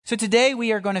So today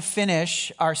we are going to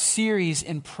finish our series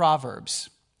in Proverbs.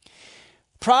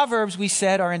 Proverbs, we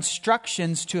said, are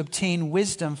instructions to obtain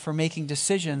wisdom for making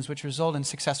decisions which result in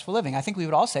successful living. I think we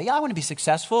would all say, yeah, I want to be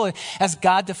successful. As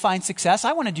God defines success,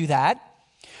 I want to do that.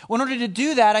 Well, in order to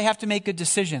do that, I have to make good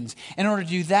decisions. In order to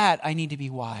do that, I need to be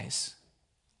wise.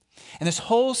 And this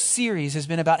whole series has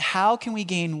been about how can we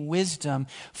gain wisdom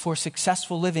for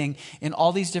successful living in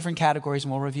all these different categories,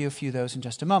 and we'll review a few of those in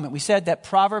just a moment. We said that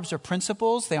Proverbs are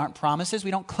principles. They aren't promises.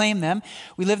 We don't claim them.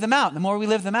 We live them out. The more we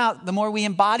live them out, the more we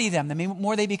embody them, the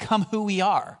more they become who we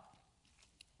are.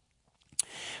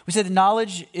 We said that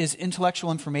knowledge is intellectual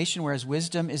information, whereas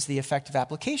wisdom is the effective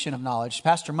application of knowledge.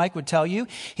 Pastor Mike would tell you,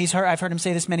 I've heard him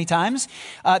say this many times,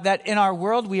 that in our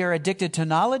world we are addicted to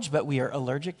knowledge, but we are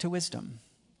allergic to wisdom.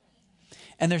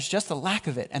 And there's just a lack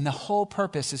of it. And the whole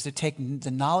purpose is to take the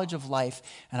knowledge of life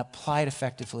and apply it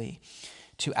effectively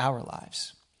to our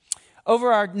lives.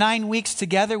 Over our 9 weeks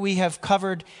together, we have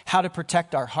covered how to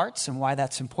protect our hearts and why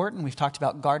that's important. We've talked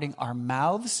about guarding our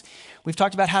mouths. We've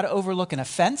talked about how to overlook an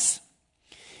offense,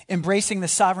 embracing the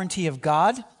sovereignty of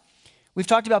God. We've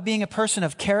talked about being a person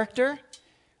of character,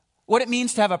 what it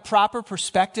means to have a proper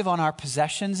perspective on our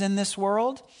possessions in this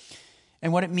world,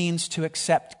 and what it means to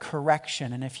accept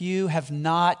correction. And if you have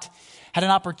not had an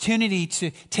opportunity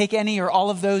to take any or all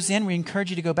of those in, we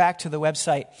encourage you to go back to the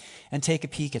website and take a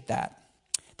peek at that.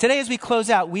 Today, as we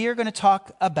close out, we are going to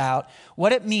talk about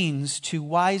what it means to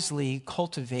wisely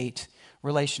cultivate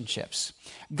relationships.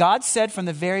 God said from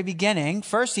the very beginning,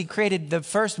 first he created the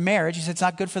first marriage. He said it's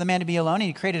not good for the man to be alone.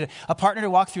 He created a partner to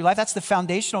walk through life. That's the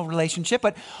foundational relationship.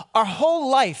 But our whole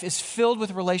life is filled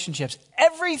with relationships.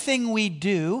 Everything we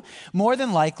do, more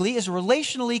than likely, is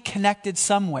relationally connected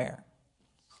somewhere.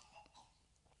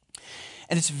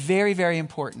 And it's very, very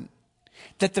important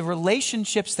that the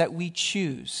relationships that we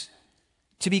choose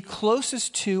to be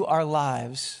closest to our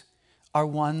lives are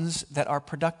ones that are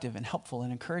productive and helpful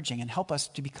and encouraging and help us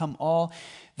to become all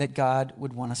that God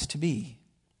would want us to be.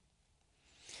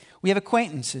 We have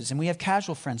acquaintances and we have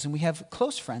casual friends and we have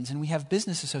close friends and we have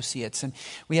business associates and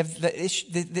we have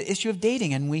the issue of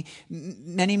dating and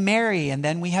many marry and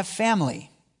then we have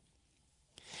family.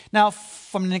 Now,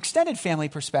 from an extended family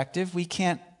perspective, we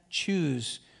can't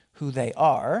choose who they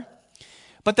are,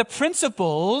 but the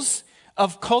principles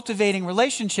of cultivating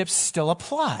relationships still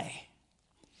apply.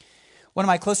 One of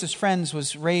my closest friends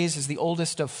was raised as the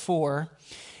oldest of 4.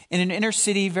 In an inner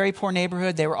city, very poor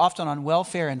neighborhood, they were often on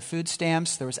welfare and food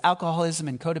stamps. There was alcoholism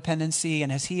and codependency.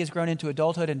 And as he has grown into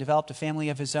adulthood and developed a family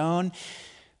of his own,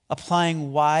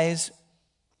 applying wise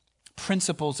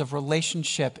principles of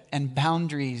relationship and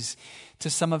boundaries to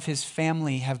some of his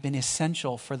family have been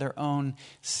essential for their own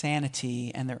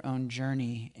sanity and their own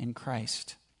journey in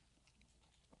Christ.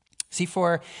 See,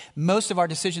 for most of our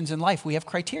decisions in life, we have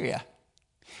criteria.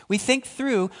 We think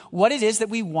through what it is that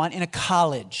we want in a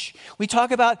college. We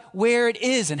talk about where it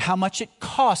is and how much it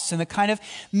costs and the kind of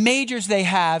majors they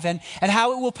have and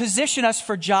how it will position us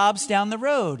for jobs down the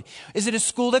road. Is it a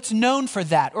school that's known for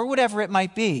that or whatever it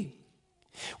might be?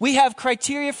 We have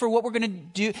criteria for what we're going to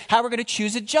do, how we're going to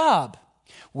choose a job.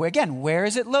 Where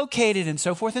is it located and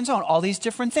so forth and so on. All these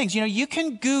different things. You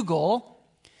can Google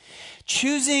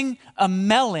choosing a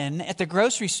melon at the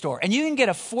grocery store, and you can get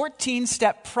a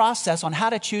 14-step process on how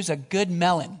to choose a good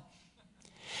melon.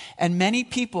 And many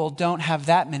people don't have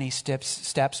that many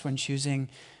steps when choosing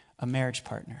a marriage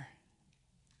partner.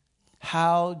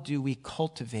 How do we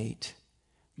cultivate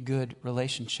good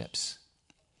relationships?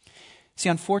 See,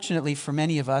 unfortunately for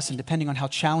many of us, and depending on how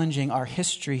challenging our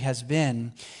history has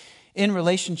been, in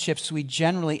relationships we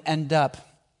generally end up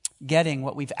getting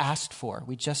what we've asked for.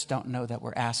 We just don't know that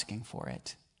we're asking for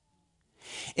it.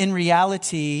 In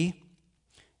reality,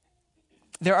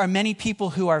 there are many people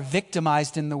who are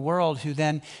victimized in the world who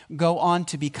then go on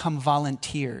to become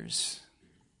volunteers.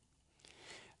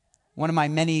 One of my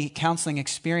many counseling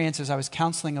experiences, I was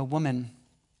counseling a woman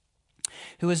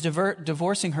who was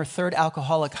divorcing her 3rd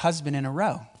alcoholic husband in a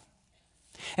row.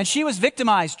 And she was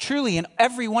victimized truly in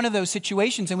every one of those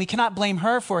situations, and we cannot blame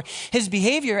her for his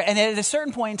behavior. And at a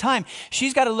certain point in time,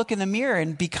 she's got to look in the mirror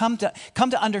and come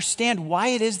to understand why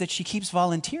it is that she keeps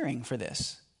volunteering for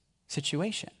this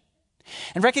situation.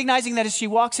 And recognizing that as she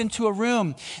walks into a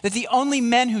room, that the only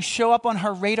men who show up on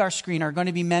her radar screen are going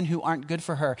to be men who aren't good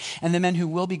for her, and the men who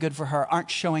will be good for her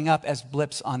aren't showing up as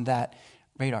blips on that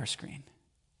radar screen.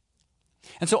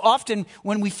 And so often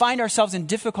when we find ourselves in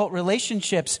difficult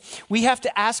relationships, we have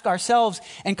to ask ourselves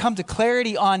and come to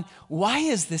clarity on, why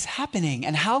is this happening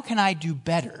and how can I do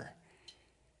better?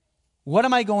 What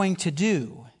am I going to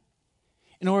do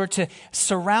in order to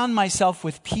surround myself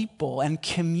with people and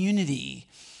community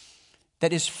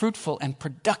that is fruitful and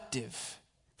productive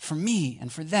for me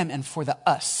and for them and for the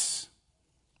us,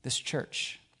 this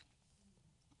church.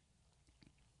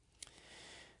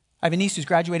 I have a niece who's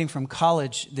graduating from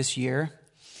college this year.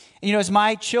 And, as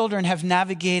my children have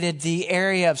navigated the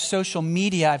area of social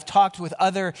media, I've talked with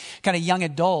other kind of young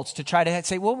adults to try to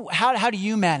say, well, how do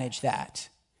you manage that?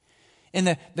 In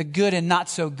the good and not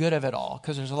so good of it all,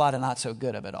 because there's a lot of not so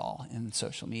good of it all in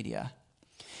social media.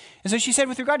 And so she said,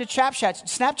 with regard to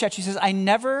Snapchat, she says, I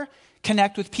never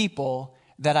connect with people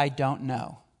that I don't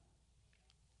know.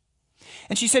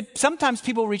 And she said, sometimes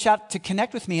people reach out to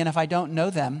connect with me, and if I don't know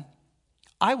them,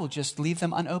 I will just leave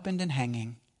them unopened and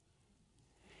hanging.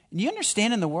 And you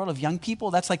understand, in the world of young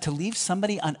people, that's like to leave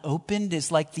somebody unopened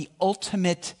is like the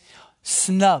ultimate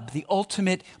snub, the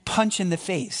ultimate punch in the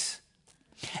face.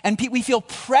 And we feel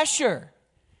pressure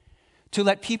to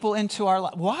let people into our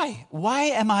life. Why? Why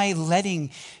am I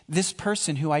letting this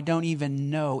person who I don't even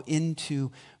know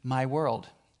into my world?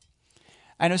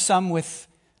 I know some with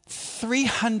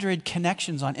 300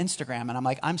 connections on Instagram, and I'm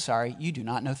like, I'm sorry, you do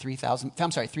not know 3,000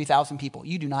 people.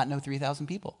 You do not know 3,000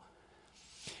 people.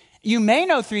 You may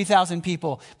know 3,000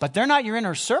 people, but they're not your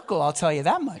inner circle, I'll tell you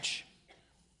that much.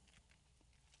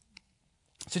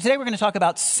 So today we're going to talk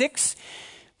about 6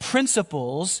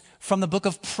 principles from the book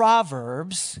of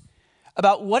Proverbs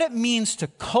about what it means to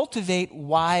cultivate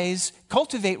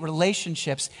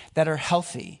relationships that are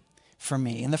healthy for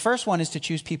me. And the first one is to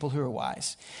choose people who are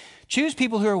wise. Choose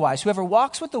people who are wise. Whoever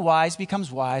walks with the wise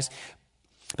becomes wise,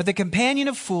 but the companion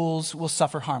of fools will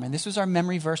suffer harm. And this was our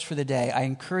memory verse for the day. I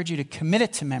encourage you to commit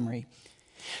it to memory.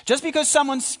 Just because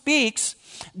someone speaks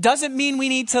doesn't mean we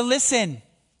need to listen.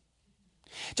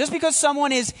 Just because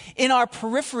someone is in our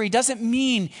periphery doesn't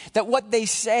mean that what they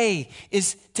say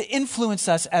is to influence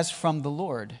us as from the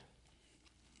Lord.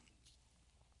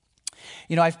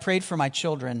 I've prayed for my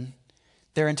children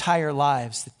their entire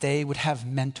lives that they would have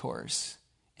mentors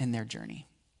in their journey.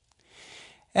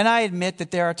 And I admit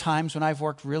that there are times when I've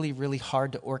worked really, really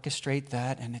hard to orchestrate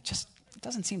that, and it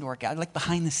doesn't seem to work out. Like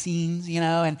behind the scenes,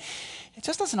 and it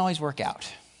just doesn't always work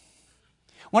out.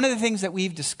 One of the things that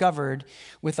we've discovered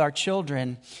with our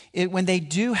children, when they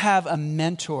do have a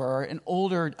mentor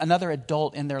or another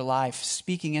adult in their life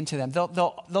speaking into them,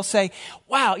 they'll say,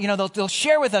 wow, they'll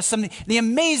share with us the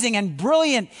amazing and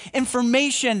brilliant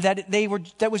information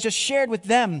that was just shared with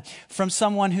them from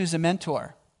someone who's a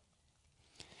mentor.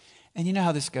 And you know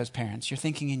how this goes, parents. You're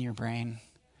thinking in your brain.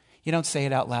 You don't say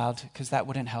it out loud because that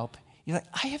wouldn't help. You're like,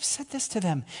 I have said this to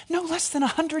them no less than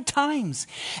 100 times.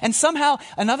 And somehow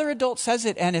another adult says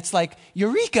it and it's like,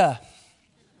 eureka.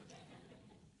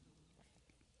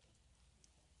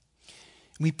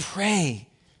 We pray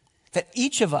that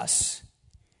each of us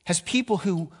has people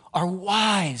who are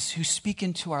wise, who speak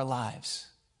into our lives.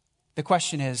 The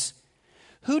question is,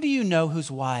 who do you know who's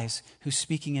wise, who's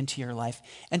speaking into your life?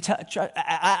 And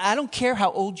I don't care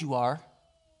how old you are.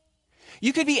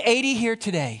 You could be 80 here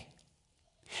today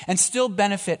and still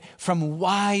benefit from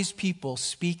wise people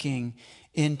speaking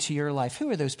into your life.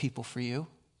 Who are those people for you?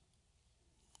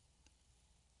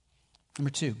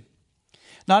 Number 2,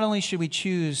 not only should we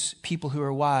choose people who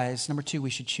are wise, number 2,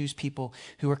 we should choose people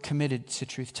who are committed to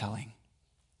truth-telling.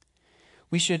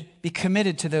 We should be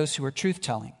committed to those who are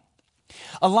truth-telling.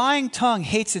 A lying tongue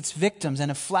hates its victims, and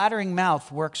a flattering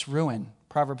mouth works ruin.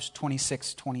 Proverbs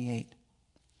 26:28.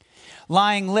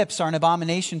 Lying lips are an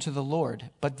abomination to the Lord,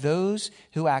 but those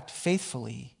who act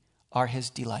faithfully are his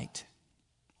delight.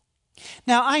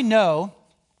 Now, I know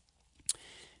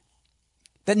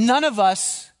that none of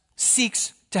us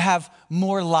seeks to have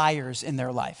more liars in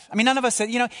their life. I mean, none of us said,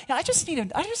 I just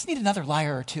need another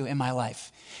liar or two in my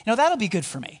life. That'll be good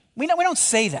for me. We don't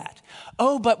say that.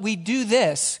 Oh, but we do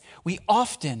this. We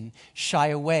often shy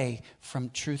away from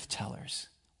truth tellers.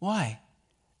 Why?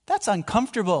 That's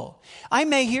uncomfortable. I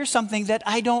may hear something that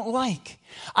I don't like.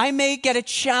 I may get a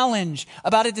challenge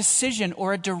about a decision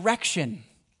or a direction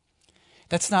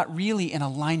that's not really in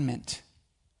alignment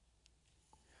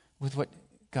with what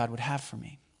God would have for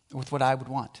me, or with what I would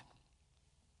want.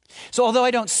 So although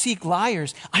I don't seek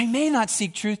liars, I may not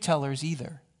seek truth tellers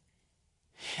either.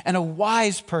 And a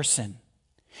wise person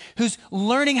who's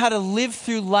learning how to live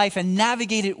through life and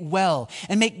navigate it well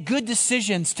and make good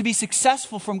decisions to be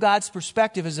successful from God's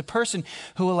perspective is a person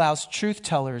who allows truth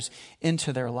tellers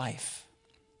into their life.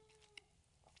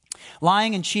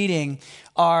 Lying and cheating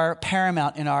are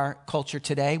paramount in our culture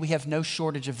today. We have no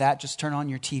shortage of that. Just turn on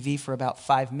your TV for about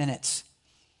 5 minutes.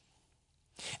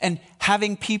 And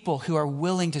having people who are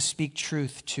willing to speak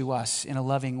truth to us in a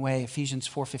loving way. Ephesians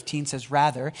 4:15 says,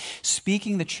 rather,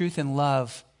 speaking the truth in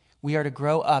love, we are to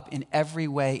grow up in every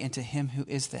way into him who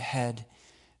is the head,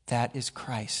 that is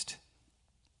Christ.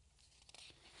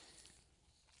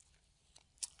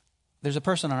 there's a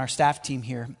person on our staff team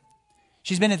here.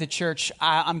 She's been at the church,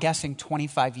 I'm guessing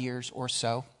 25 years or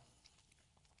so.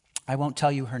 I won't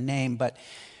tell you her name, but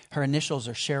her initials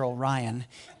are Cheryl Ryan.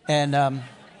 And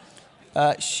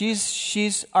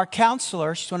she's our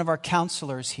counselor. She's one of our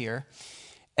counselors here.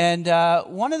 And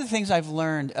one of the things I've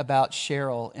learned about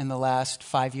Cheryl in the last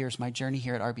 5 years, my journey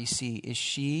here at RBC, is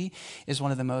she is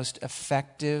one of the most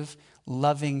effective,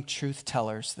 loving truth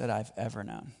tellers that I've ever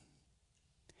known.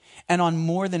 And on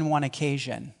more than one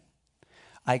occasion,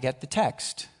 I get the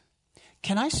text,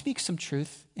 "Can I speak some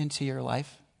truth into your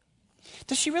life?"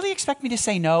 Does she really expect me to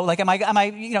say no? Like, am I,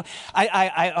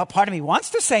 a part of me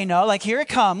wants to say no, like, here it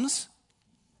comes.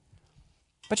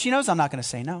 But she knows I'm not going to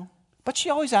say no. But she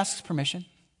always asks permission.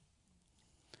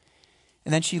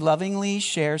 And then she lovingly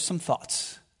shares some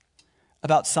thoughts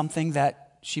about something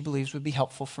that she believes would be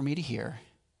helpful for me to hear.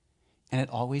 And it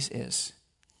always is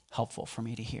helpful for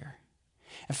me to hear.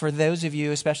 And for those of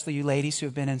you, especially you ladies who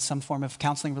have been in some form of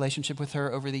counseling relationship with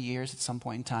her over the years at some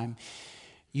point in time,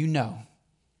 you know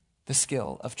the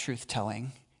skill of truth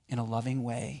telling in a loving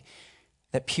way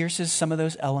that pierces some of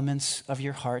those elements of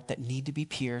your heart that need to be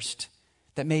pierced,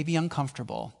 that may be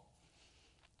uncomfortable,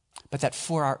 but that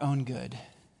for our own good,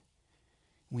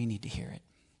 we need to hear it.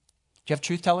 Do you have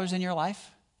truth tellers in your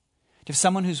life? Do you have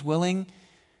someone who's willing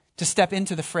to step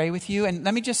into the fray with you? And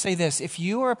let me just say this. If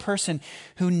you are a person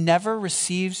who never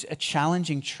receives a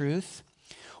challenging truth,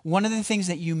 one of the things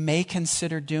that you may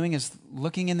consider doing is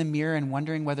looking in the mirror and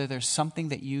wondering whether there's something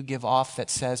that you give off that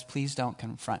says, "Please don't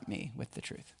confront me with the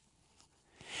truth."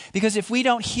 Because if we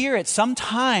don't hear it,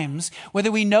 sometimes,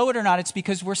 whether we know it or not, it's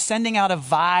because we're sending out a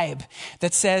vibe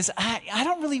that says, I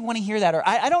don't really want to hear that, or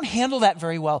I don't handle that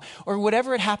very well, or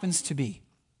whatever it happens to be.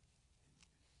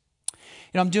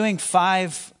 I'm doing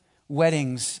 5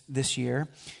 weddings this year.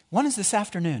 One is this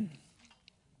afternoon.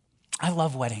 I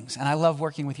love weddings, and I love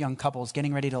working with young couples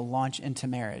getting ready to launch into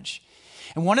marriage.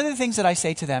 And one of the things that I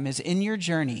say to them is, in your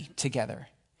journey together,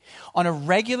 on a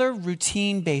regular,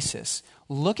 routine basis,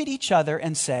 look at each other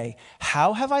and say,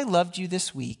 "How have I loved you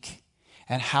this week,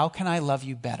 and how can I love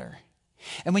you better?"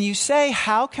 And when you say,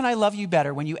 "How can I love you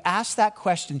better?" when you ask that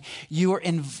question, you are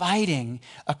inviting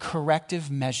a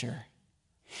corrective measure.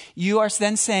 You are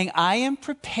then saying, "I am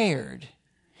prepared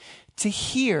to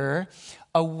hear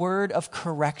a word of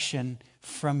correction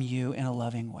from you in a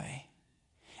loving way."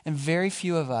 And very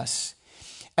few of us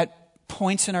at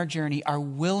points in our journey are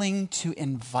willing to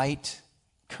invite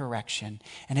correction.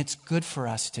 And it's good for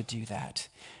us to do that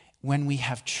when we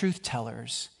have truth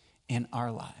tellers in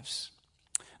our lives.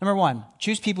 Number 1,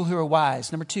 choose people who are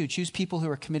wise. Number 2, choose people who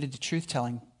are committed to truth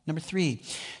telling. Number 3,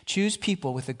 choose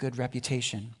people with a good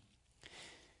reputation.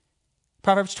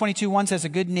 Proverbs 22:1 says, "A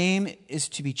good name is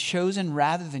to be chosen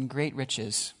rather than great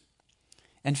riches,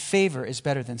 and favor is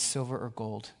better than silver or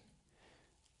gold."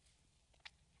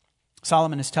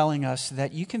 Solomon is telling us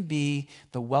that you can be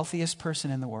the wealthiest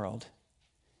person in the world,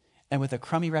 and with a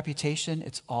crummy reputation,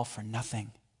 it's all for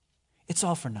nothing. It's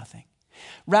all for nothing.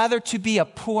 Rather to be a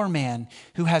poor man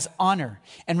who has honor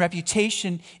and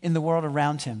reputation in the world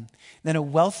around him than a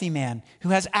wealthy man who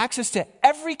has access to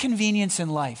every convenience in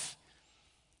life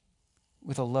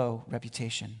with a low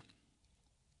reputation.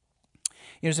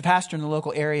 There's a pastor in the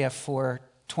local area for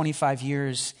 25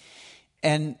 years,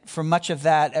 and for much of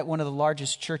that, at one of the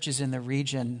largest churches in the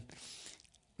region,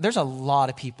 there's a lot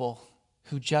of people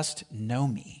who just know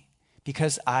me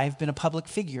because I've been a public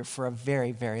figure for a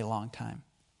very, very long time.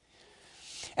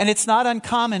 And it's not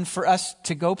uncommon for us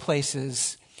to go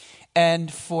places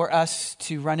and for us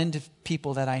to run into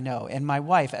people that I know. And my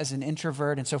wife, as an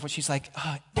introvert and so forth, she's like,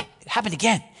 "Oh, it happened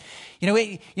again.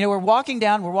 We're walking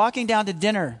down to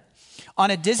dinner on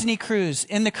a Disney cruise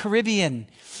in the Caribbean.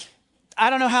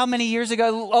 I don't know how many years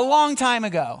ago, a long time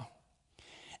ago.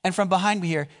 And from behind we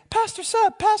hear, 'Pastor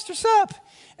Sup, Pastor Sup.'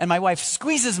 And my wife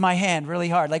squeezes my hand really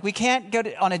hard. Like, we can't go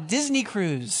on a Disney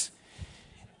cruise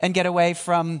and get away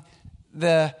from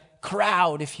the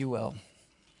crowd, if you will."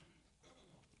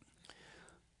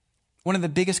 One of the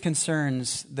biggest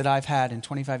concerns that I've had in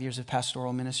 25 years of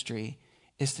pastoral ministry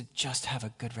is to just have a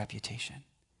good reputation,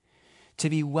 to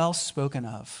be well spoken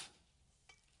of.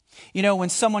 When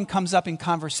someone comes up in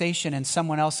conversation and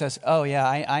someone else says, "Oh yeah,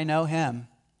 I know him."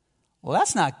 Well,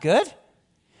 that's not good.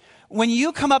 When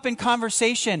you come up in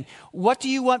conversation, what do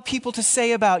you want people to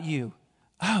say about you?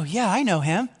 "Oh yeah, I know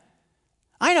him.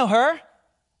 I know her."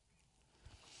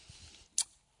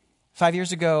 5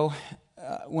 years ago,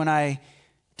 when I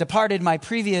departed my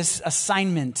previous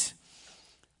assignment,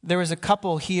 there was a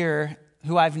couple here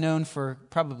who I've known for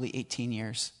probably 18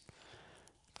 years,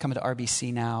 coming to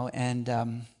RBC now. And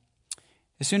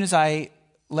as soon as I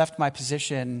left my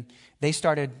position, they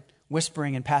started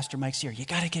whispering in Pastor Mike's ear, you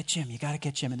got to get Jim, you got to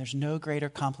get Jim. And there's no greater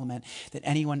compliment that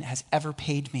anyone has ever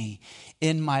paid me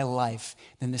in my life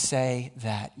than to say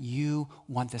that you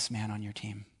want this man on your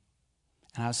team.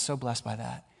 And I was so blessed by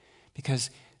that, because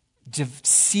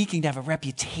seeking to have a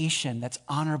reputation that's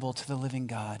honorable to the living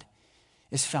God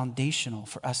is foundational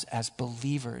for us as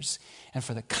believers and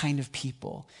for the kind of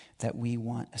people that we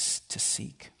want us to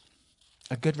seek.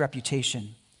 A good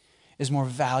reputation is more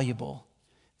valuable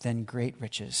than great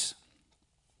riches.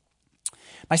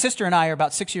 My sister and I are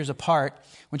about 6 years apart.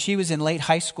 When she was in late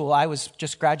high school, I was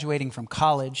just graduating from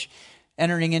college,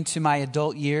 entering into my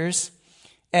adult years.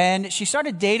 And she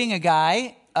started dating a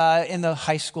guy in the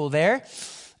high school there.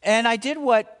 And I did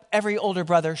what every older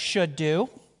brother should do,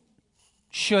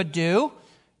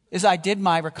 is I did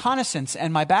my reconnaissance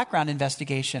and my background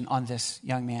investigation on this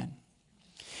young man.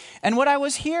 And what I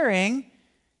was hearing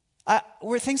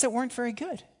were things that weren't very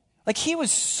good. Like, he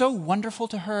was so wonderful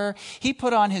to her. He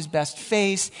put on his best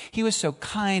face. He was so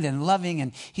kind and loving,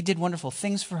 and he did wonderful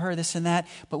things for her, this and that.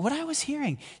 But what I was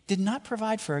hearing did not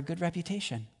provide for a good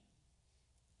reputation.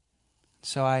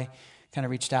 So I kind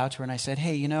of reached out to her and I said,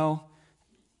 hey,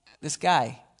 this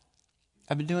guy,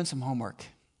 I've been doing some homework.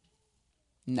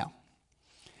 No,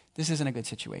 this isn't a good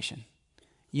situation.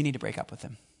 You need to break up with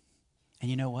him. And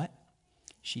you know what?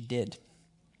 She did.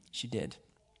 She did.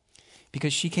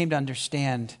 Because she came to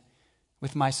understand,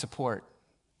 with my support,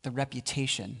 the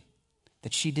reputation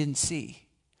that she didn't see,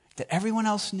 that everyone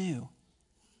else knew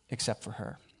except for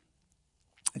her.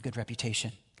 A good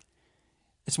reputation.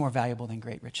 It's more valuable than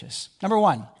great riches. Number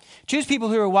 1, choose people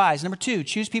who are wise. Number 2,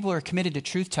 choose people who are committed to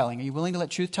truth-telling. Are you willing to let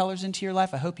truth tellers into your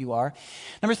life? I hope you are.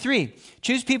 Number 3,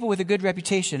 choose people with a good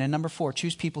reputation. And number 4,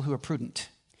 choose people who are prudent.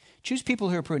 Choose people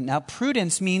who are prudent. Now,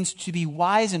 prudence means to be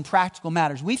wise in practical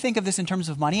matters. We think of this in terms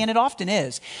of money, and it often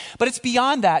is. But it's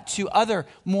beyond that to other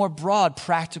more broad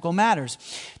practical matters.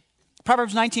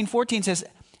 Proverbs 19:14 says,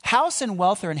 house and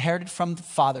wealth are inherited from the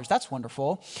fathers. That's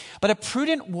wonderful. But a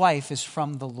prudent wife is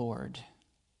from the Lord.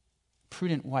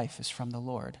 Prudent wife is from the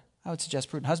Lord. I would suggest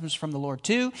prudent husbands from the Lord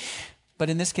too, but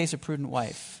in this case, a prudent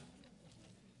wife.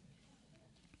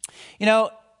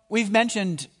 We've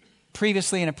mentioned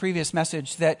previously in a previous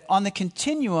message that on the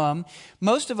continuum,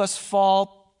 most of us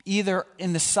fall either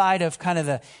in the side of kind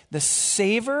of the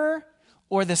saver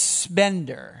or the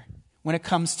spender when it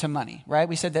comes to money, right?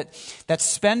 We said that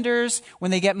spenders,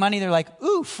 when they get money, they're like,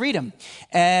 ooh, freedom.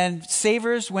 And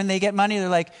savers, when they get money, they're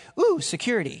like, ooh,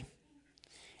 security.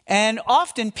 And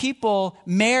often people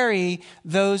marry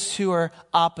those who are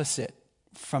opposite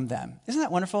from them. Isn't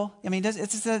that wonderful? I mean,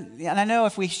 and I know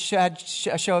if we had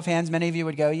a show of hands, many of you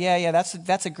would go, yeah,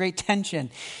 that's a great tension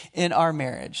in our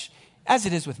marriage, as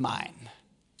it is with mine.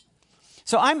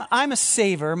 So I'm a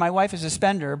saver. My wife is a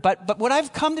spender. But what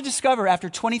I've come to discover after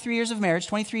 23 years of marriage,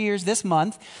 23 years this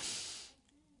month,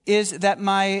 is that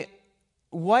my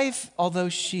wife, although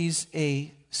she's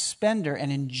a spender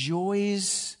and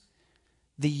enjoys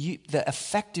the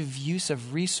effective use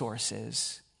of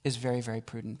resources, is very, very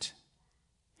prudent.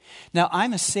 Now,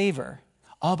 I'm a saver.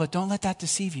 Oh, but don't let that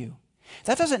deceive you.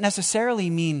 That doesn't necessarily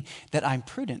mean that I'm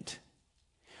prudent.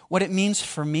 What it means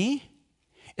for me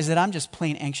is that I'm just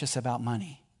plain anxious about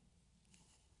money.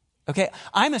 Okay?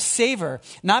 I'm a saver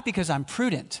not because I'm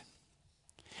prudent.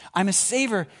 I'm a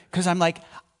saver because I'm like,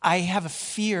 I have a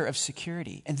fear of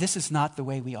security, and this is not the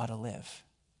way we ought to live.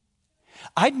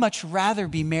 I'd much rather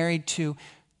be married to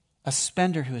a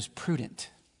spender who is prudent.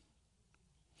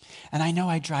 And I know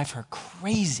I drive her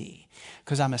crazy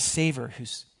because I'm a saver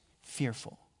who's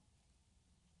fearful.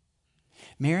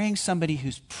 Marrying somebody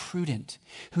who's prudent,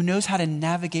 who knows how to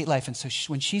navigate life. And so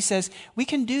when she says, we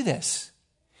can do this,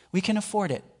 we can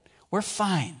afford it, we're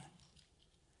fine.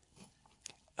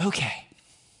 Okay,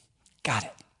 got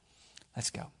it. Let's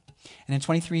go. And in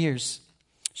 23 years,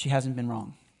 she hasn't been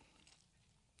wrong.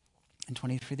 In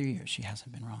 23 years, she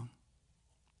hasn't been wrong.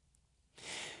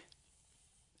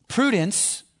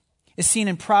 Prudence is seen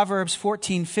in Proverbs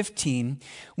 14:15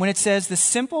 when it says, the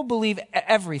simple believe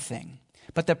everything,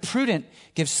 but the prudent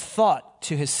gives thought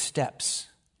to his steps.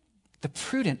 The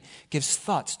prudent gives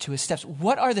thoughts to his steps.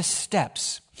 What are the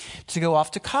steps to go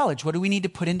off to college? What do we need to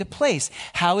put into place?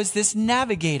 How is this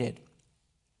navigated?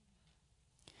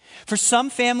 For some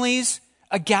families,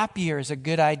 a gap year is a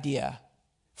good idea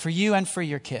for you and for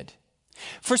your kid.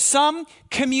 For some,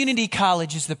 community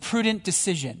college is the prudent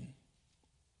decision.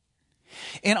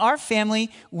 In our family,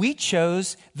 we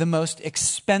chose the most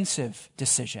expensive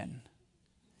decision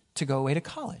to go away to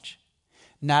college.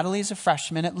 Natalie is a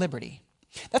freshman at Liberty.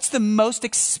 That's the most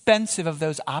expensive of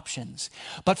those options.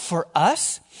 But for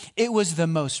us, it was the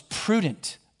most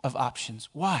prudent of options.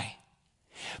 Why?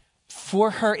 for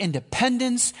her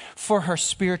independence, for her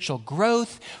spiritual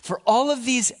growth, for all of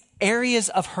these areas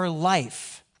of her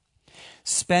life,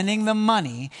 spending the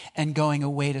money and going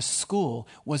away to school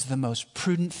was the most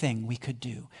prudent thing we could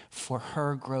do for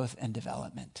her growth and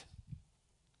development.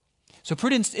 So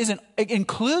prudence it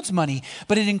includes money,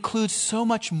 but it includes so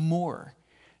much more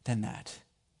than that.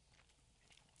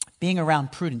 Being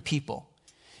around prudent people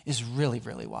is really,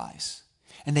 really wise.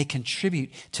 And they contribute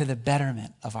to the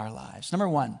betterment of our lives. Number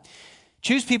one,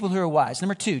 choose people who are wise.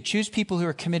 Number two, choose people who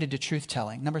are committed to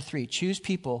truth-telling. Number three, choose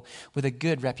people with a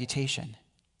good reputation.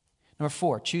 Number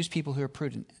four, choose people who are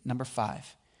prudent. Number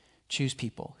five, choose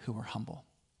people who are humble.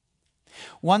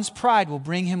 One's pride will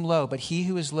bring him low, but he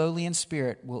who is lowly in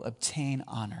spirit will obtain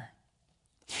honor.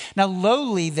 Now,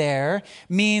 lowly there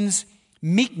means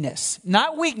meekness,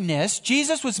 not weakness.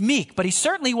 Jesus was meek, but he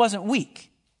certainly wasn't weak.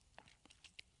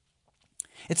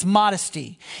 It's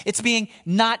modesty. It's being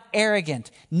not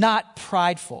arrogant, not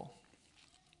prideful.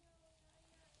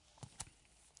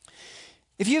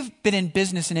 If you've been in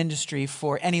business and industry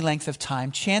for any length of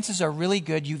time, chances are really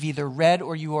good you've either read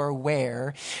or you are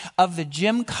aware of the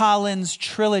Jim Collins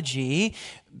trilogy,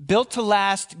 Built to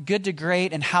Last, Good to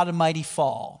Great, and How to Mighty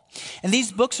Fall. And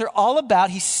these books are all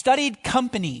about, he studied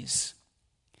companies.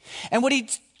 And what he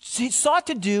sought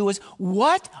to do was,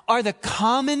 what are the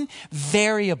common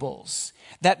variables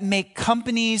that make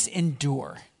companies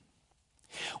endure?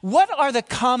 What are the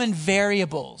common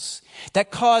variables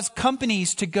that cause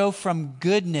companies to go from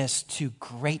goodness to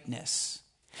greatness?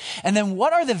 And then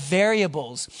what are the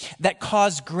variables that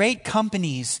cause great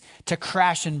companies to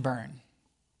crash and burn?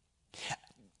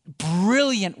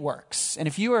 Brilliant works. And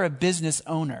if you are a business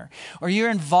owner or you're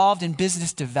involved in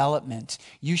business development,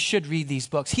 you should read these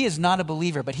books. He is not a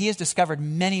believer, but he has discovered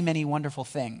many, many wonderful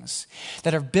things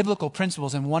that are biblical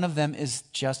principles, and one of them is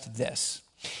just this.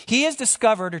 He has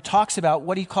discovered or talks about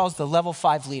what he calls the level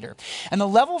 5 leader. And the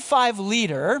level 5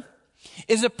 leader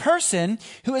is a person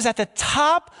who is at the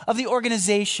top of the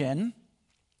organization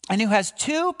and who has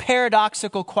two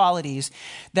paradoxical qualities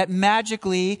that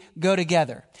magically go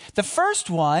together. The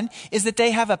first one is that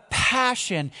they have a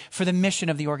passion for the mission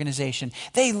of the organization.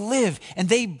 They live and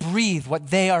they breathe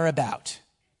what they are about.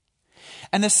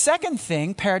 And the second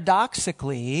thing,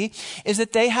 paradoxically, is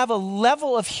that they have a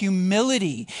level of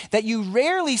humility that you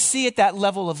rarely see at that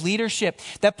level of leadership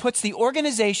that puts the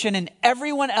organization and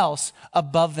everyone else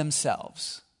above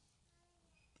themselves.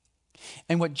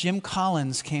 And what Jim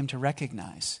Collins came to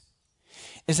recognize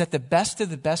is that the best of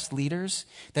the best leaders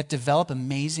that develop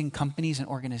amazing companies and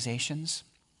organizations,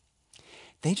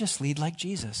 they just lead like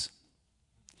Jesus.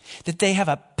 That they have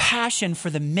a passion for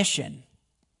the mission.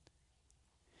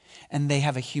 And they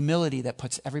have a humility that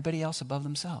puts everybody else above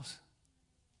themselves.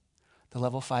 The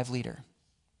level 5 leader.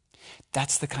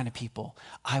 That's the kind of people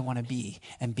I want to be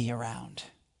and be around.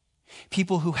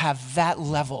 People who have that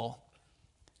level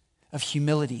of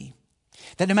humility.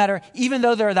 That no matter, even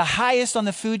though they're the highest on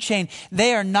the food chain,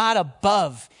 they are not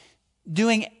above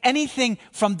doing anything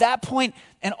from that point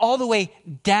and all the way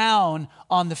down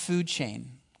on the food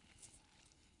chain.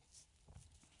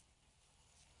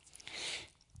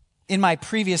 In my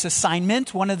previous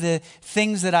assignment, one of the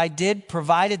things that I did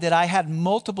provided that I had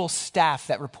multiple staff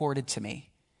that reported to me,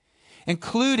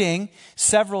 including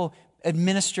several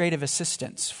administrative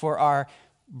assistants for our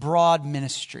broad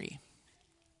ministry.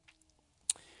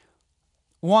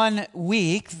 One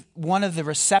week, one of the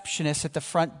receptionists at the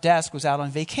front desk was out on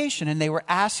vacation, and they were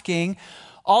asking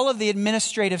all of the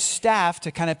administrative staff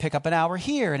to kind of pick up an hour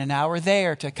here and an hour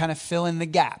there to kind of fill in the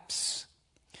gaps.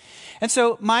 And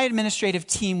so my administrative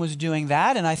team was doing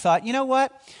that, and I thought, you know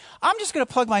what? I'm just going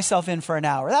to plug myself in for an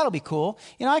hour. That'll be cool.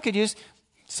 You know, I could use,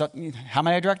 how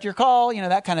may I direct your call? You know,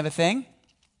 that kind of a thing.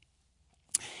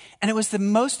 And it was the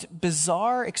most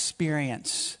bizarre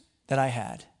experience that I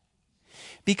had.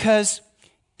 Because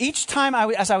each time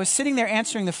as I was sitting there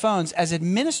answering the phones, as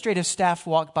administrative staff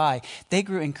walked by, they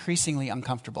grew increasingly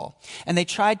uncomfortable. And they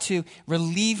tried to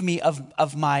relieve me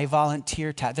of my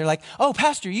volunteer task. They're like, oh,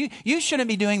 pastor, you shouldn't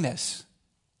be doing this.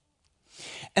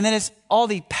 And then as all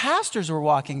the pastors were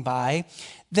walking by,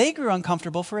 they grew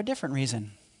uncomfortable for a different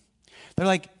reason. They're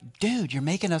like, dude, you're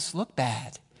making us look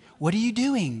bad. What are you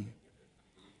doing?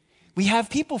 We have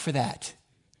people for that.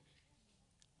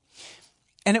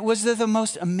 And it was the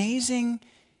most amazing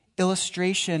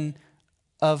illustration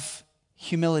of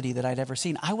humility that I'd ever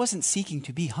seen. I wasn't seeking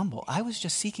to be humble. I was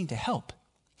just seeking to help.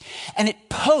 And it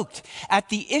poked at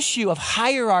the issue of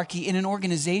hierarchy in an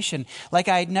organization like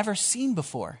I had never seen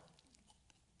before.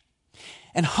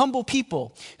 And humble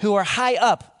people who are high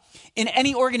up in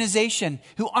any organization,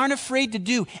 who aren't afraid to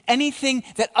do anything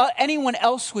that anyone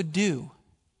else would do,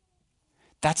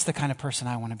 That's the kind of person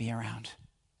I want to be around.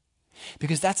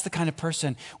 Because that's the kind of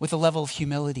person with a level of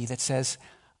humility that says,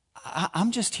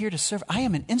 I'm just here to serve. I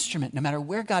am an instrument no matter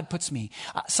where God puts me.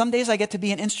 Some days I get to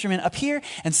be an instrument up here,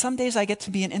 and some days I get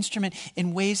to be an instrument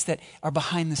in ways that are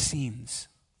behind the scenes.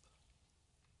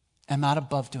 I'm not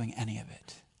above doing any of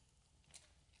it.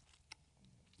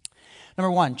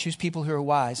 Number 1, choose people who are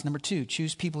wise. Number 2,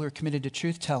 choose people who are committed to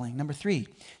truth-telling. Number 3,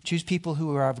 choose people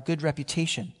who are of good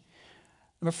reputation.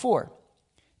 Number 4,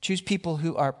 choose people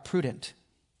who are prudent.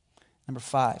 Number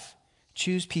 5,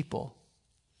 choose people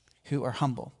who are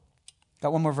humble.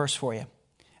 Got one more verse for you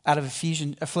out of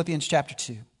Philippians chapter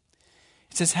 2.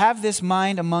 It says, have this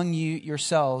mind among you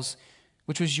yourselves,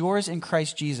 which was yours in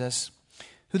Christ Jesus,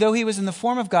 who though he was in the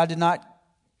form of God, did not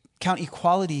count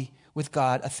equality with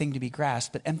God a thing to be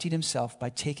grasped, but emptied himself by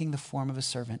taking the form of a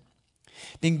servant,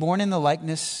 being born in the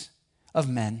likeness of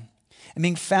men, and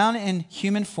being found in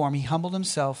human form, he humbled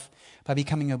himself by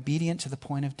becoming obedient to the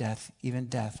point of death, even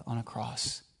death on a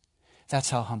cross.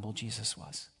 That's how humble Jesus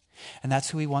was. And that's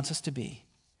who he wants us to be.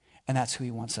 And that's who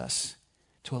he wants us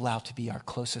to allow to be our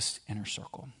closest inner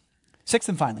circle. 6th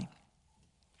and finally,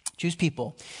 choose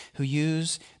people who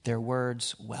use their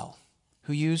words well.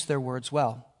 Who use their words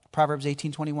well. Proverbs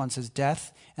 18:21 says,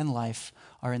 death and life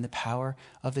are in the power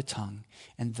of the tongue,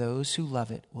 and those who love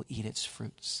it will eat its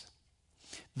fruits.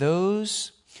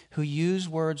 Those who use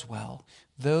words well,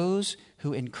 those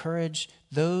who encourage,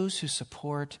 those who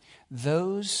support,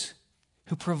 those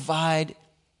who provide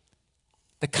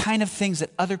the kind of things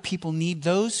that other people need,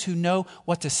 those who know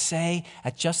what to say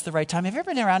at just the right time. Have you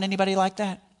ever been around anybody like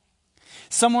that?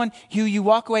 Someone who you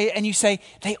walk away and you say,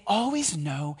 they always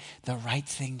know the right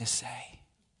thing to say.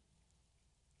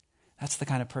 That's the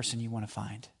kind of person you want to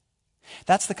find.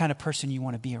 That's the kind of person you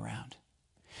want to be around.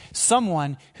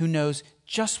 Someone who knows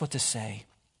just what to say,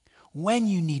 when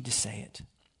you need to say it.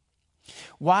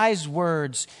 Wise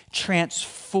words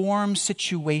transform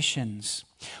situations.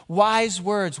 Wise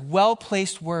words,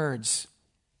 well-placed words,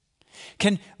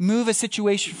 can move a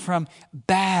situation from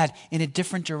bad in a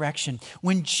different direction.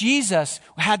 When Jesus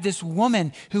had this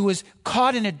woman who was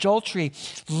caught in adultery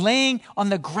laying on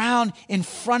the ground in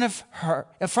front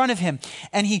of him,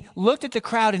 and he looked at the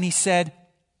crowd and he said,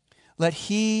 let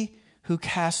he who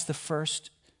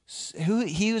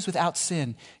is without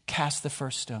sin cast the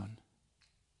first stone.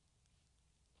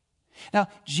 Now,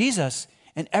 Jesus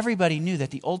and everybody knew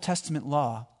that the Old Testament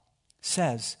law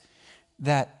says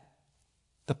that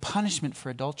the punishment for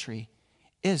adultery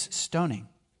is stoning,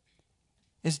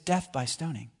 is death by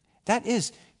stoning. That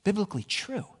is biblically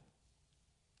true.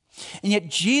 And yet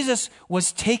Jesus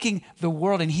was taking the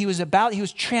world and he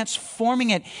was transforming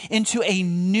it into a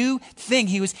new thing.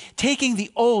 He was taking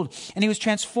the old and he was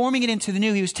transforming it into the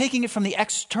new. He was taking it from the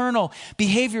external,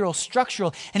 behavioral,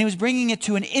 structural, and he was bringing it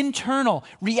to an internal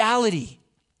reality.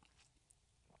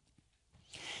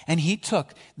 And he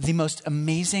took the most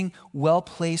amazing,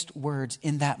 well-placed words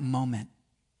in that moment.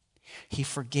 He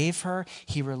forgave her,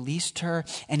 he released her,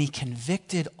 and he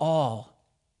convicted all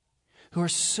who are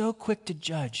so quick to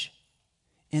judge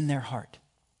in their heart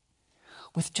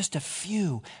with just a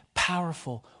few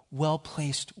powerful,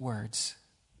 well-placed words.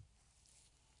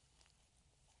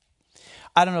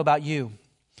 I don't know about you,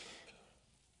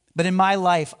 but in my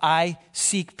life, I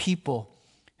seek people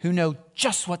who know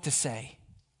just what to say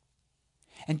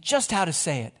and just how to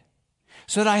say it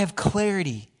so that I have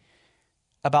clarity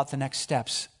about the next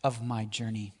steps of my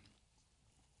journey.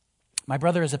 My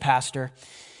brother is a pastor.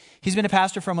 He's been a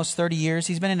pastor for almost 30 years.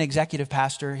 He's been an executive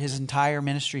pastor his entire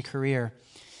ministry career.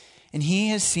 And he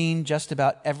has seen just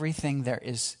about everything there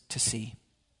is to see.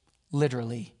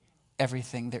 Literally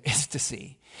everything there is to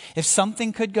see. If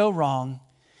something could go wrong,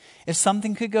 if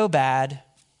something could go bad,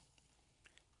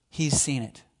 he's seen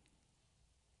it.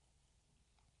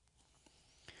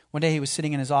 One day he was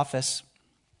sitting in his office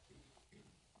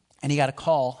and he got a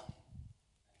call.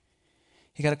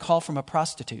 He got a call from a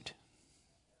prostitute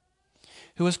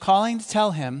who was calling to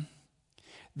tell him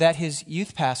that his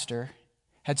youth pastor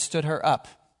had stood her up,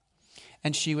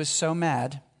 and she was so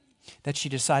mad that she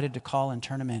decided to call and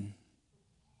turn him in.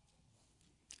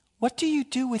 What do you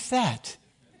do with that?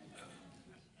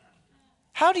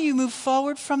 How do you move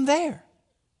forward from there?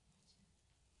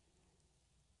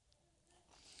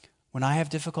 When I have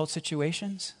difficult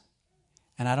situations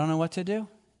and I don't know what to do,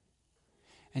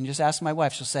 and just ask my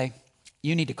wife, she'll say,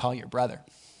 you need to call your brother.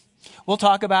 We'll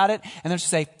talk about it, and then she'll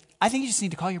say, I think you just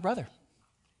need to call your brother.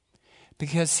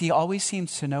 Because he always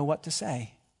seems to know what to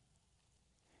say,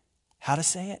 how to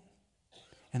say it,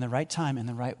 in the right time, in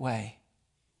the right way.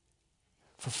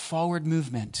 For forward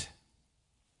movement,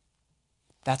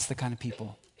 that's the kind of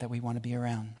people that we want to be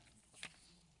around.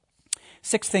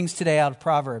 6 things today out of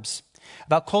Proverbs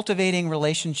about cultivating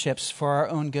relationships for our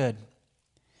own good.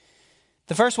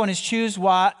 The first one is choose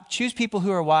people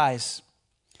who are wise.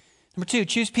 Number 2,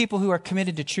 choose people who are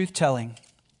committed to truth-telling.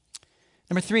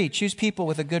 Number 3, choose people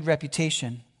with a good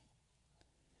reputation.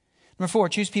 Number 4,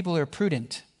 choose people who are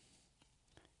prudent.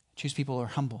 Choose people who are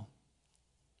humble.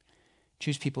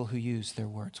 Choose people who use their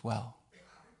words well.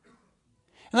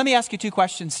 And let me ask you 2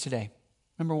 questions today.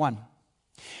 Number 1,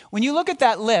 when you look at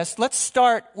that list, let's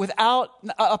start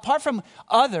apart from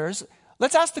others,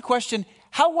 let's ask the question,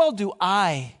 how well do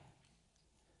I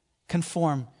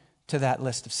conform to that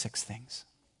list of 6 things?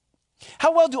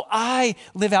 How well do I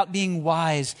live out being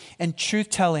wise and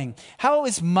truth-telling? How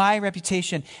is my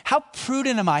reputation? How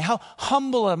prudent am I? How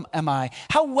humble am I?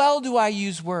 How well do I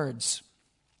use words?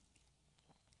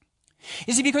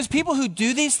 Is it because people who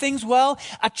do these things well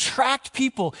attract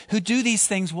people who do these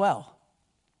things well?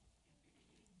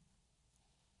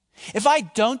 If I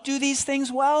don't do these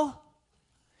things well,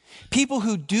 people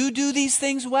who do these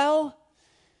things well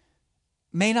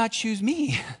may not choose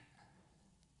me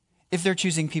if they're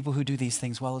choosing people who do these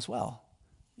things well as well.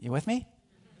 You with me?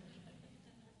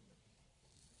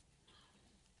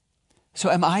 So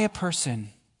am I a person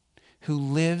who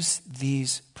lives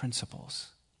these principles?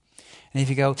 And if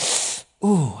you go,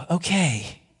 ooh,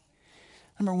 okay,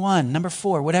 number 1, number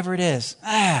 4, whatever it is,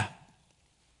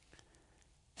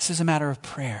 this is a matter of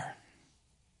prayer.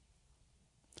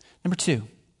 Number 2,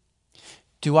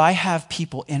 do I have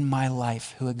people in my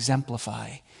life who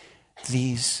exemplify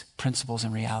these principles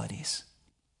and realities?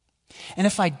 And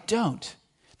if I don't,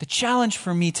 the challenge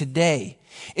for me today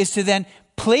is to then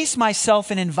place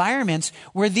myself in environments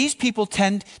where these people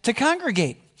tend to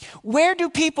congregate. Where do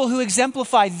people who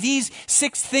exemplify these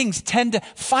 6 things tend to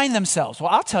find themselves?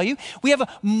 Well, I'll tell you, we have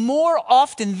more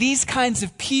often these kinds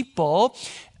of people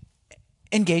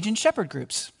engage in shepherd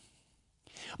groups.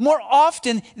 More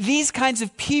often, these kinds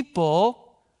of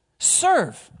people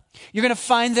serve. You're going to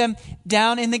find them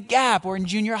down in the Gap or in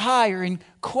junior high or in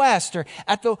Quest or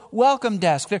at the welcome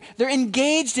desk. They're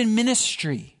engaged in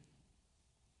ministry.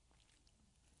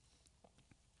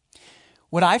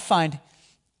 What I find,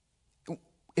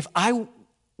 if I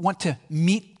want to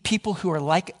meet people who are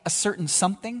like a certain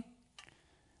something,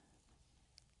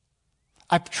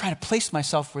 I try to place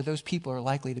myself where those people are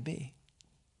likely to be.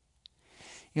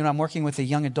 You know, I'm working with a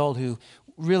young adult who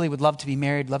really would love to be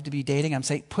married, love to be dating. I'm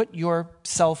saying, put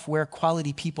yourself where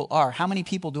quality people are. How many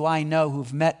people do I know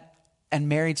who've met and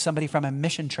married somebody from a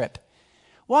mission trip?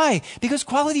 Why? Because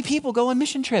quality people go on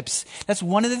mission trips. That's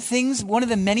one of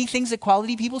the many things that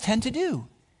quality people tend to do.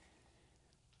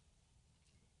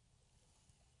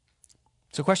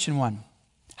 So question 1,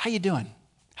 how you doing?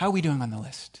 How are we doing on the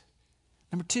list?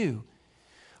 Number 2,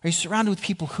 are you surrounded with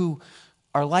people who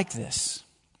are like this?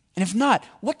 And if not,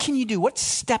 what can you do? What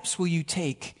steps will you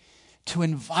take to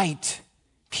invite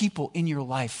people in your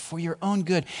life for your own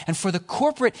good and for the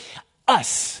corporate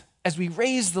us as we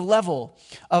raise the level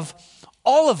of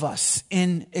all of us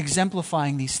in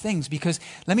exemplifying these things? Because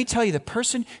let me tell you, the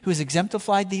person who has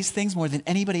exemplified these things more than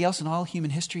anybody else in all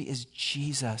human history is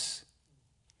Jesus.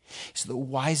 He's the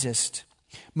wisest,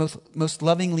 most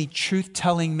lovingly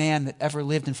truth-telling man that ever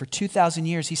lived. And for 2,000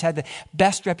 years, he's had the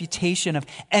best reputation of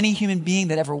any human being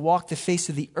that ever walked the face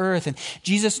of the earth. And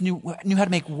Jesus knew how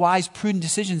to make wise, prudent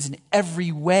decisions in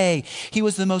every way. He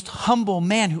was the most humble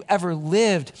man who ever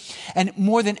lived. And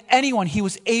more than anyone, he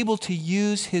was able to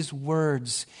use his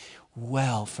words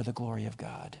well for the glory of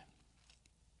God.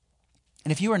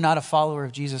 And if you are not a follower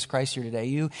of Jesus Christ here today,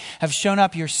 you have shown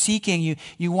up, you're seeking,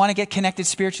 you want to get connected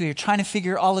spiritually, you're trying to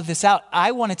figure all of this out,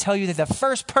 I want to tell you that the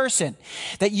first person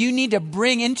that you need to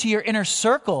bring into your inner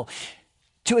circle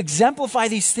to exemplify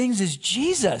these things is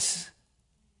Jesus.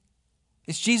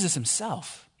 It's Jesus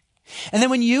himself. And then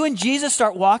when you and Jesus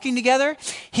start walking together,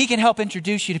 he can help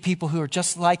introduce you to people who are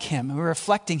just like him, who are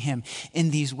reflecting him in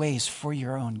these ways for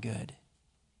your own good.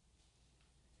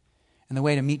 And the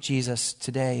way to meet Jesus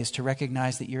today is to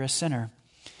recognize that you're a sinner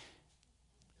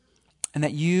and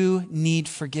that you need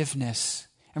forgiveness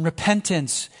and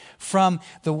repentance from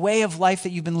the way of life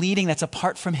that you've been leading that's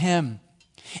apart from him.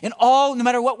 No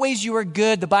matter what ways you are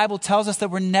good, the Bible tells us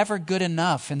that we're never good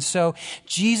enough. And so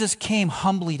Jesus came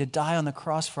humbly to die on the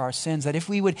cross for our sins, that if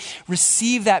we would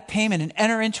receive that payment and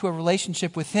enter into a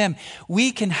relationship with him,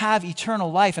 we can have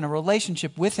eternal life and a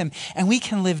relationship with him, and we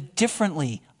can live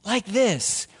differently like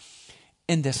this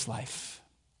in this life.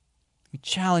 We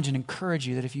challenge and encourage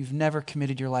you that if you've never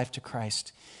committed your life to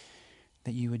Christ,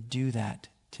 that you would do that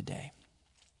today.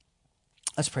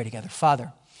 Let's pray together.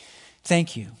 Father,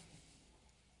 thank you.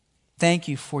 Thank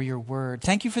you for your word.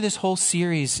 Thank you for this whole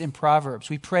series in Proverbs.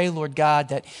 We pray, Lord God,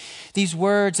 that these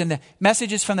words and the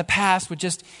messages from the past would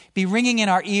just be ringing in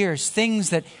our ears, things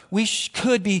that we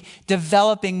could be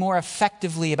developing more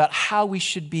effectively about how we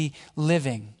should be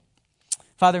living.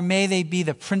 Father, may they be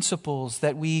the principles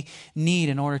that we need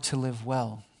in order to live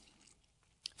well.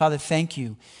 Father, thank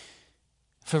you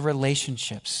for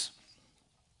relationships.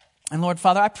 And Lord,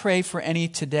 Father, I pray for any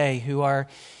today who are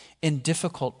in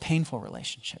difficult, painful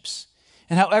relationships.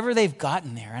 And however they've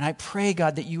gotten there, and I pray,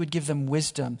 God, that you would give them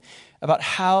wisdom about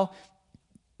how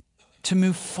to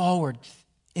move forward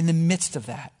in the midst of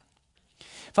that.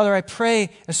 Father, I pray,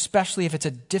 especially if it's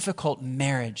a difficult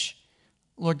marriage,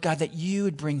 Lord God, that you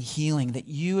would bring healing, that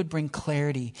you would bring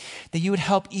clarity, that you would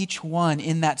help each one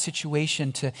in that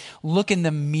situation to look in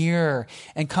the mirror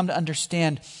and come to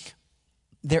understand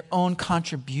their own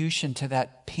contribution to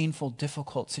that painful,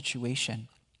 difficult situation.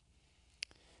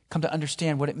 Come to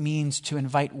understand what it means to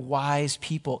invite wise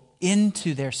people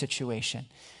into their situation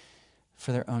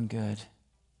for their own good.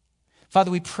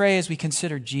 Father, we pray as we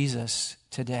consider Jesus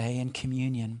today in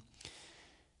communion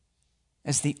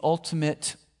as the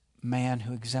ultimate man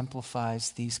who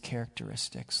exemplifies these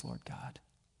characteristics, Lord God,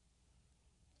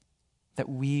 that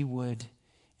we would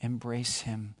embrace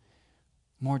him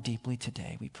more deeply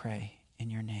today, we pray in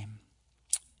your name.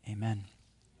 Amen.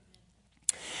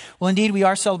 Well, indeed, we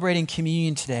are celebrating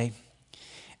communion today.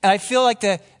 And I feel like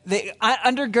the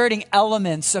undergirding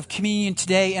elements of communion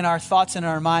today in our thoughts and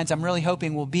in our minds, I'm really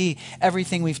hoping will be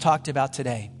everything we've talked about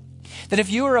today. That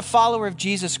if you are a follower of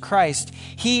Jesus Christ,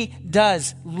 he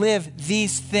does live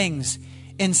these things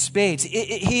in spades.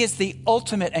 He is the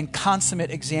ultimate and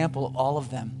consummate example of all of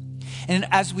them. And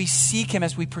as we seek him,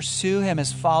 as we pursue him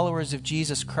as followers of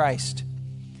Jesus Christ,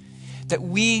 that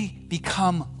we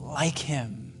become like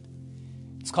him.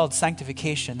 It's called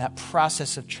sanctification, that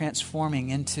process of transforming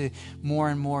into more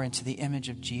and more into the image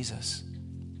of Jesus.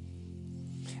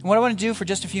 And what I want to do for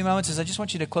just a few moments is I just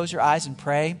want you to close your eyes and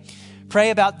pray. Pray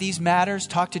about these matters.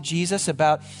 Talk to Jesus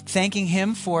about thanking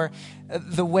him for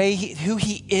the way who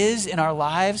he is in our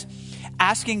lives.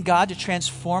 Asking God to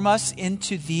transform us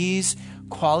into these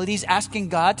qualities. Asking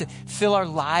God to fill our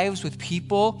lives with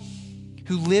people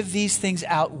who live these things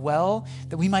out well,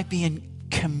 that we might be in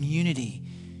community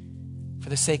for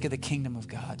the sake of the kingdom of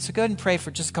God. So go ahead and pray for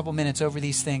just a couple minutes over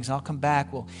these things, and I'll come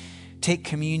back. We'll take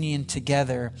communion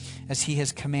together as he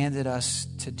has commanded us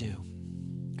to do.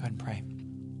 Go ahead and pray.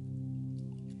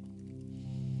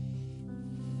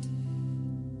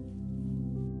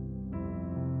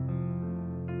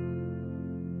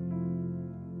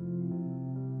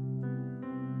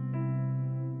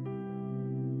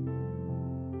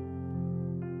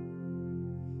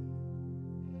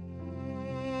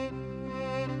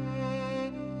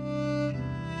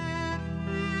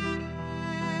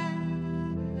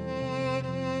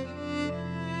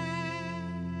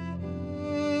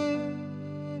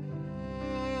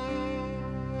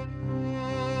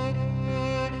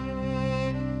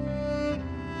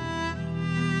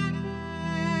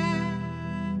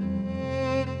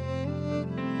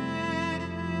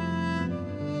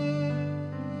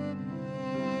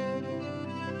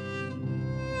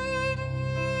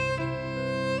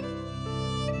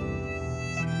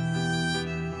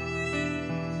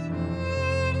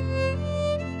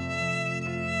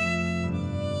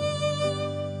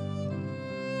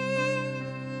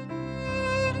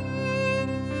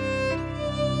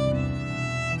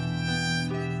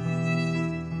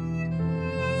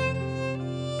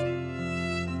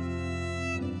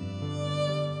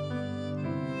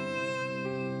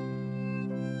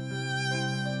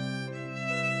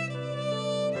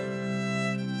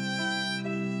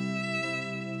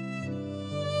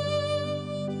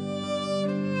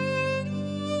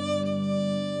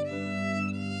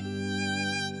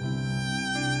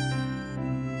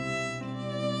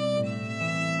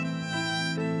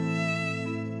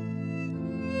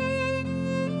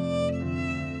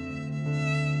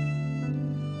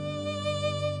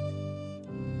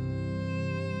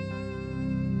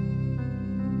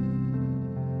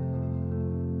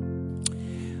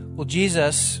 Well,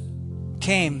 Jesus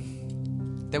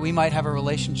came that we might have a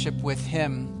relationship with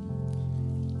him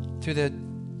through his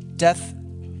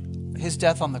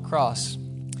death on the cross.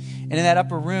 And in that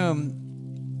upper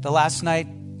room, the last night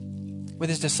with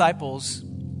his disciples,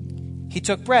 he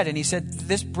took bread and he said,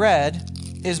 "This bread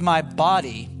is my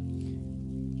body,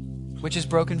 which is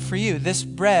broken for you. This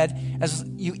bread, as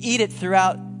you eat it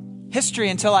throughout history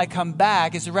until I come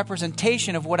back, is a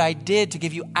representation of what I did to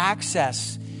give you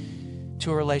access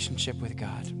to a relationship with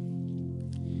God."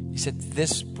 He said,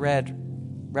 "This bread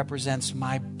represents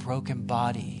my broken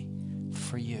body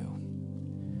for you,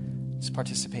 Let's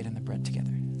participate in the bread together.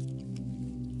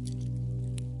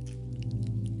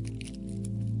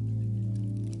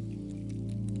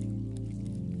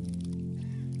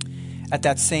 At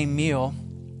that same meal,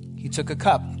 he took a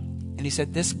cup and he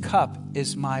said, "This cup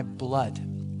is my blood.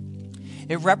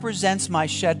 It represents my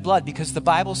shed blood, because the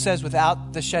Bible says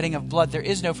without the shedding of blood, there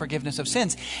is no forgiveness of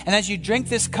sins. And as you drink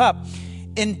this cup,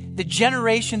 in the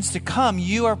generations to come,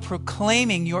 you are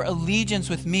proclaiming your allegiance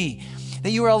with me,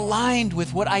 that you are aligned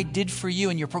with what I did for you,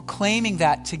 and you're proclaiming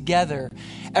that together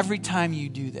every time you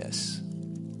do this."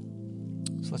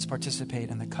 So let's participate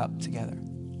in the cup together.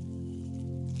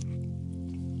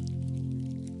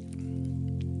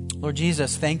 Lord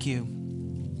Jesus, thank you.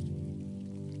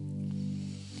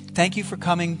 Thank you for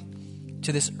coming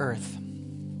to this earth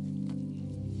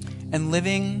and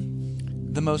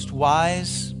living the most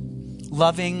wise,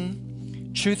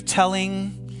 loving,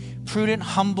 truth-telling, prudent,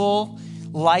 humble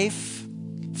life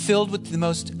filled with the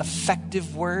most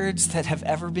effective words that have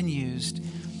ever been used.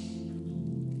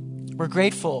 We're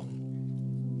grateful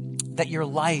that your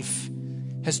life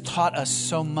has taught us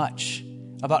so much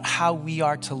about how we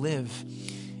are to live,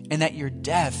 and that your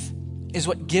death is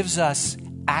what gives us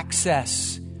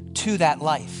access to that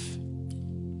life.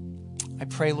 I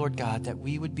pray, Lord God, that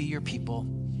we would be your people,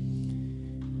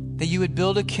 that you would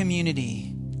build a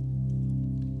community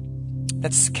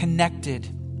that's connected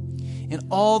in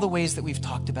all the ways that we've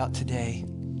talked about today,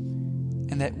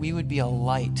 and that we would be a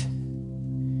light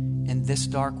in this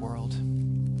dark world.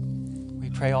 We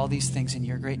pray all these things in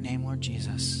your great name, Lord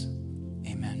Jesus.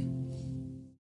 Amen.